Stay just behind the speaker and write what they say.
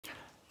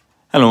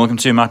Hello and welcome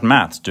to Martin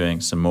Maths, doing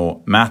some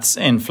more maths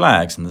in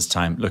flags, and this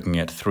time looking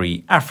at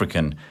 3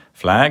 African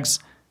flags.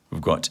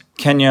 We've got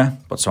Kenya,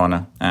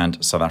 Botswana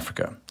and South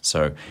Africa.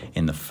 So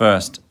in the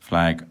first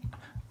flag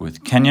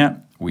with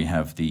Kenya, we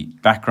have the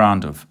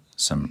background of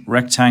some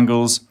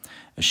rectangles,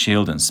 a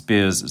shield and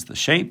spears as the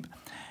shape,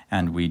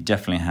 and we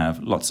definitely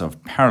have lots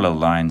of parallel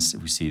lines.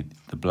 We see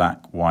the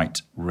black,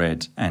 white,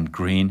 red and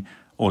green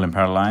all in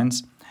parallel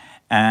lines.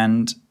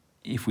 And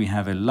if we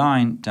have a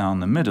line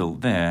down the middle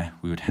there,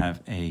 we would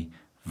have a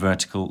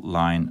vertical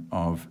line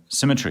of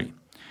symmetry.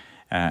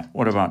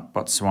 What about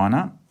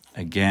Botswana?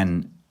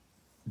 Again,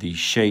 the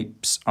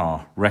shapes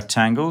are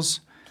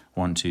rectangles,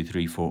 1, 2,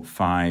 3, 4,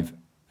 5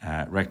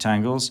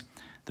 rectangles,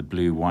 the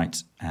blue,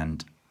 white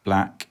and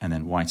black, and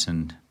then white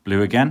and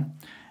blue again,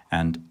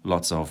 and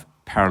lots of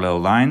parallel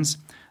lines.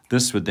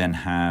 This would then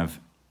have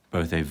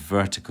both a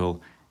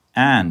vertical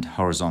and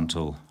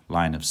horizontal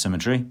line of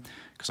symmetry,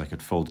 because I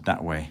could fold it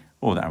that way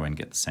or that way and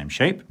get the same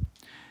shape.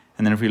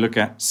 And then if we look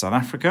at South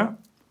Africa,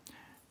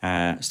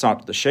 start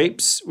with the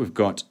shapes. We've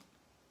got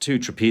 2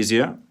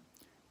 trapezia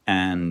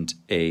and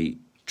a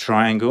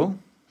triangle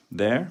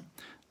there.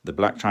 The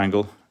black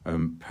triangle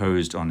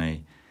posed on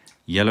a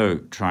yellow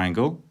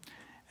triangle.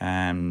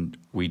 And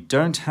we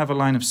don't have a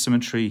line of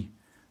symmetry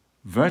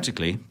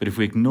vertically, but if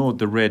we ignored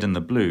the red and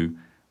the blue,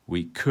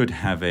 we could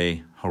have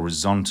a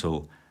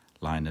horizontal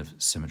line of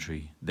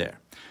symmetry there.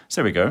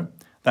 So there we go.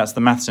 That's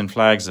the maths in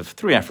flags of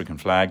 3 African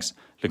flags,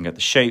 looking at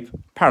the shape,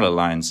 parallel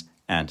lines,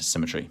 and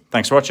symmetry.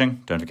 Thanks for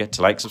watching. Don't forget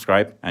to like,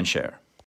 subscribe, and share.